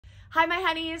Hi my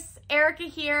honeys, Erica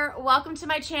here. Welcome to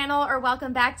my channel, or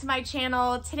welcome back to my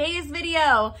channel. Today's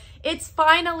video, it's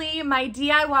finally my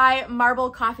DIY marble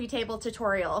coffee table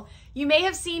tutorial. You may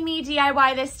have seen me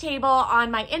DIY this table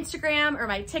on my Instagram or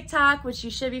my TikTok, which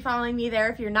you should be following me there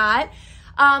if you're not.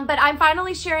 But I'm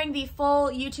finally sharing the full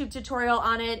YouTube tutorial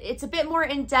on it. It's a bit more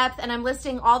in-depth, and I'm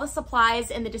listing all the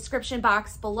supplies in the description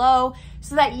box below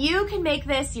so that you can make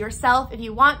this yourself if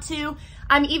you want to.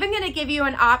 I'm even gonna give you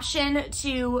an option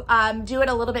to do it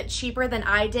a little bit cheaper than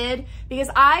I did, because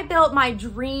I built my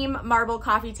dream marble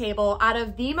coffee table out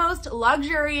of the most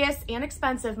luxurious and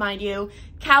expensive, mind you,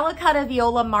 Calcutta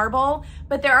Viola marble.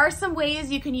 But there are some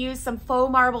ways you can use some faux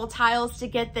marble tiles to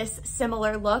get this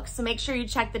similar look, so make sure you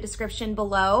check the description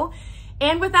below.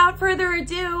 And without further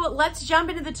ado, let's jump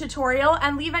into the tutorial,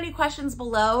 and leave any questions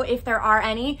below if there are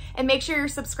any, and make sure you're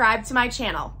subscribed to my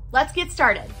channel. Let's get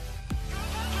started.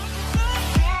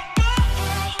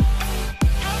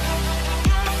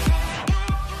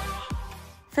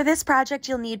 For this project,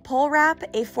 you'll need pole wrap,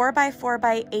 a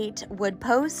 4x4x8 wood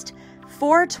post,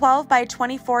 4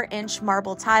 12x24-inch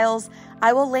marble tiles.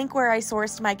 I will link where I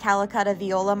sourced my Calcutta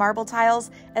Viola marble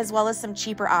tiles, as well as some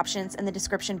cheaper options in the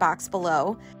description box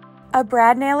below. A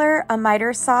brad nailer, a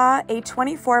miter saw, a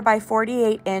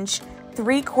 24x48-inch,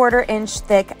 3/4-inch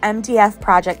thick MDF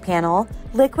project panel,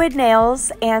 liquid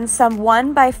nails, and some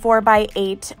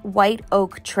 1x4x8 white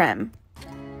oak trim.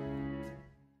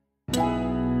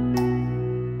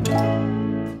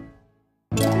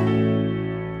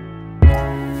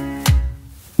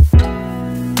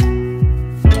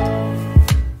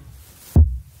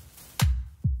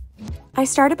 I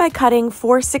started by cutting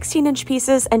 4 16-inch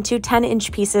pieces and 2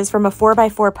 10-inch pieces from a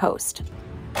 4x4 post.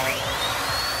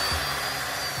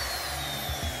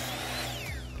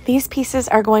 These pieces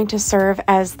are going to serve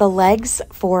as the legs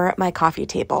for my coffee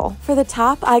table. For the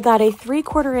top, I got a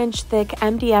 3/4-inch thick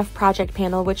MDF project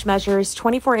panel, which measures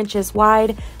 24 inches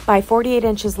wide by 48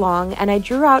 inches long, and I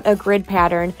drew out a grid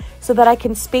pattern so that I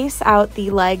can space out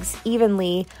the legs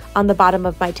evenly on the bottom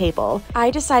of my table. I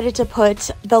decided to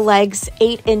put the legs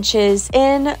 8 inches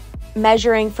in,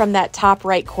 measuring from that top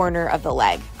right corner of the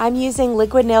leg. I'm using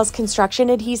Liquid Nails construction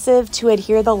adhesive to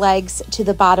adhere the legs to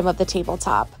the bottom of the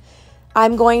tabletop.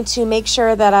 I'm going to make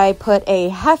sure that I put a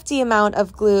hefty amount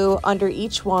of glue under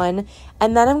each one,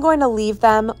 and then I'm going to leave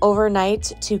them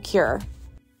overnight to cure.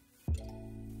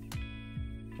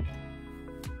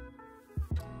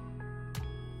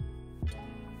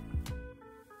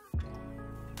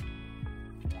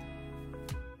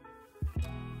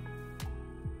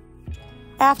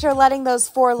 After letting those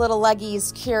 4 little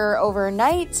leggies cure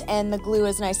overnight and the glue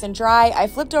is nice and dry, I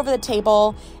flipped over the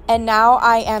table, and now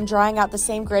I am drawing out the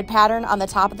same grid pattern on the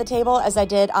top of the table as I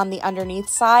did on the underneath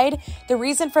side. The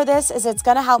reason for this is it's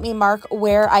going to help me mark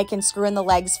where I can screw in the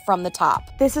legs from the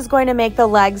top. This is going to make the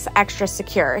legs extra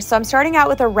secure. So I'm starting out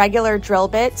with a regular drill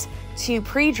bit to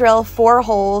pre-drill 4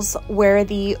 holes where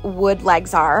the wood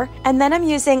legs are, and then I'm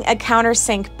using a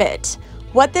countersink bit.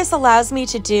 What this allows me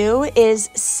to do is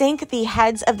sink the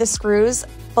heads of the screws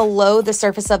below the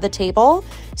surface of the table,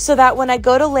 so that when I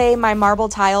go to lay my marble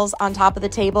tiles on top of the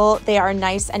table, they are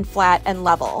nice and flat and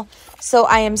level. So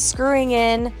I am screwing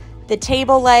in the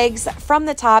table legs from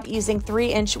the top using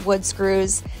 3-inch wood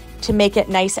screws to make it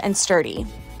nice and sturdy.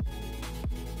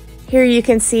 Here you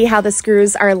can see how the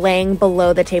screws are laying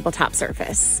below the tabletop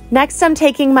surface. Next, I'm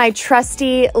taking my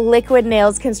trusty Liquid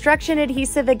Nails construction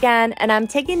adhesive again, and I'm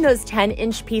taking those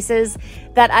 10-inch pieces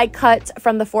that I cut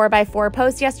from the 4x4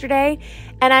 post yesterday,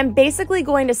 and I'm basically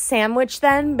going to sandwich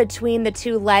them between the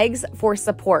 2 legs for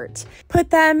support. Put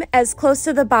them as close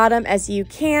to the bottom as you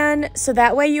can, so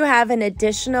that way you have an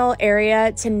additional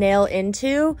area to nail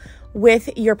into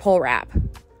with your pole wrap.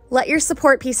 Let your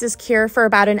support pieces cure for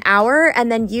about an hour, and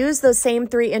then use those same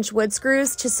 3-inch wood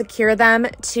screws to secure them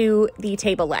to the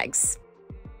table legs.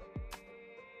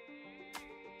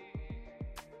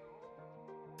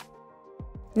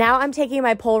 Now I'm taking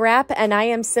my pole wrap, and I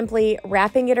am simply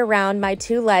wrapping it around my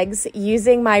 2 legs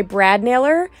using my brad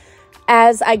nailer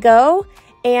as I go,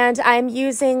 and I'm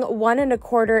using 1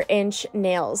 1/4-inch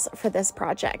nails for this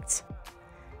project.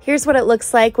 Here's what it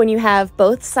looks like when you have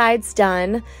both sides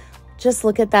done. Just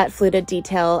look at that fluted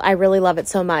detail. I really love it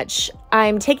so much.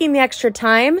 I'm taking the extra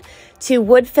time to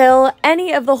wood fill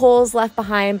any of the holes left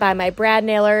behind by my brad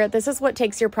nailer. This is what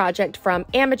takes your project from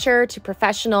amateur to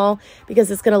professional,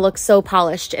 because it's gonna look so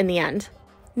polished in the end.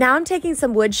 Now I'm taking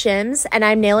some wood shims and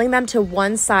I'm nailing them to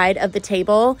one side of the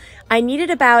table. I needed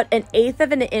about 1/8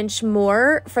 of an inch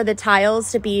more for the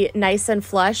tiles to be nice and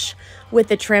flush with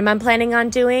the trim I'm planning on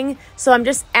doing. So I'm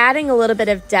just adding a little bit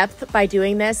of depth by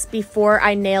doing this before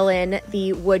I nail in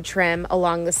the wood trim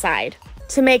along the side.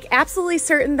 To make absolutely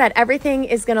certain that everything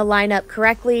is going to line up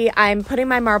correctly, I'm putting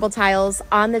my marble tiles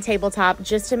on the tabletop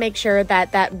just to make sure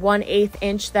that that 1/8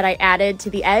 inch that I added to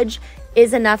the edge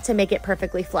is enough to make it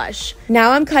perfectly flush.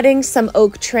 Now I'm cutting some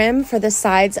oak trim for the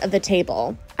sides of the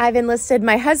table. I've enlisted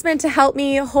my husband to help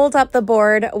me hold up the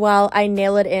board while I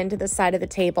nail it into the side of the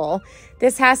table.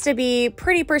 This has to be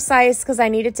pretty precise because I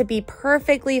need it to be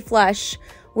perfectly flush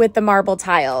with the marble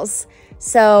tiles.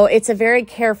 So it's a very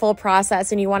careful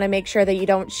process, and you want to make sure that you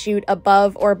don't shoot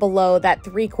above or below that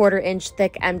 3/4 inch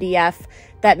thick MDF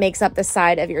that makes up the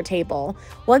side of your table.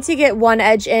 Once you get one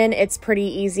edge in, it's pretty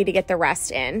easy to get the rest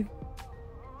in.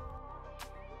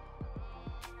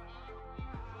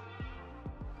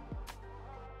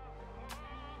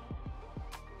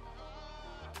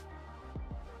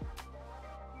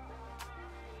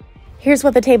 Here's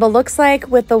what the table looks like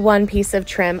with the one piece of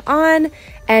trim on,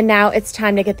 and now it's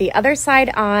time to get the other side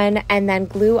on and then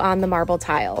glue on the marble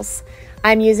tiles.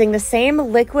 I'm using the same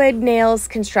Liquid Nails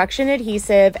construction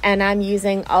adhesive, and I'm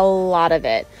using a lot of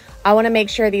it. I want to make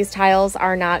sure these tiles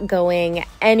are not going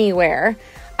anywhere.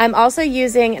 I'm also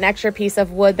using an extra piece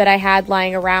of wood that I had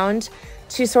lying around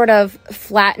to sort of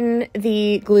flatten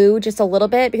the glue just a little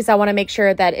bit, because I want to make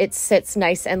sure that it sits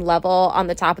nice and level on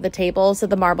the top of the table so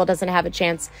the marble doesn't have a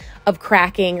chance of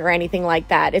cracking or anything like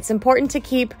that. It's important to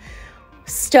keep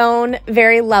stone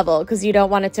very level because you don't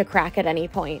want it to crack at any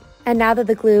point. And now that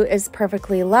the glue is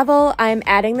perfectly level, I'm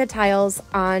adding the tiles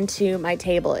onto my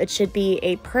table. It should be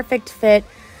a perfect fit,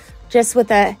 just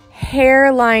with a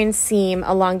hairline seam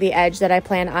along the edge that I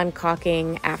plan on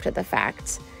caulking after the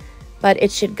fact. But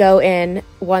it should go in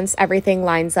once everything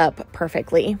lines up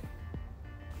perfectly.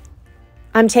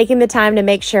 I'm taking the time to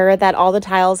make sure that all the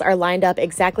tiles are lined up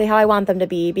exactly how I want them to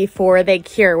be before they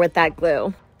cure with that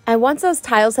glue. And once those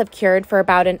tiles have cured for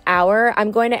about an hour,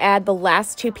 I'm going to add the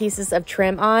last 2 pieces of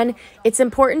trim on. It's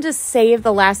important to save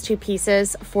the last 2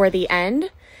 pieces for the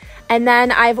end. And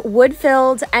then I've wood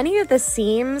filled any of the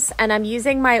seams, and I'm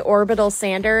using my orbital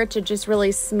sander to just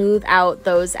really smooth out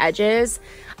those edges.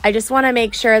 I just want to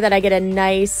make sure that I get a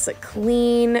nice,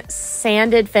 clean,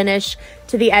 sanded finish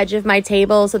to the edge of my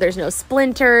table so there's no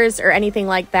splinters or anything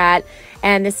like that.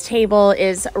 And this table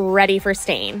is ready for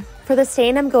stain. For the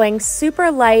stain, I'm going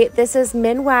super light. This is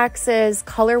Minwax's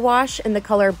Color Wash in the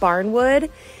color Barnwood.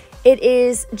 It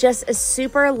is just a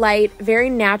super light, very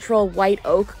natural white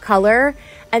oak color.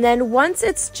 And then once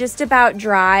it's just about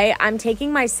dry, I'm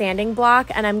taking my sanding block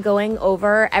and I'm going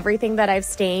over everything that I've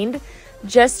stained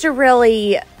just to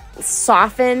really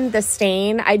soften the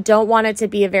stain. I don't want it to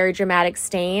be a very dramatic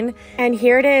stain. And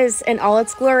here it is in all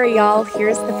its glory, y'all.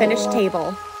 Here's the finished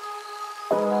table.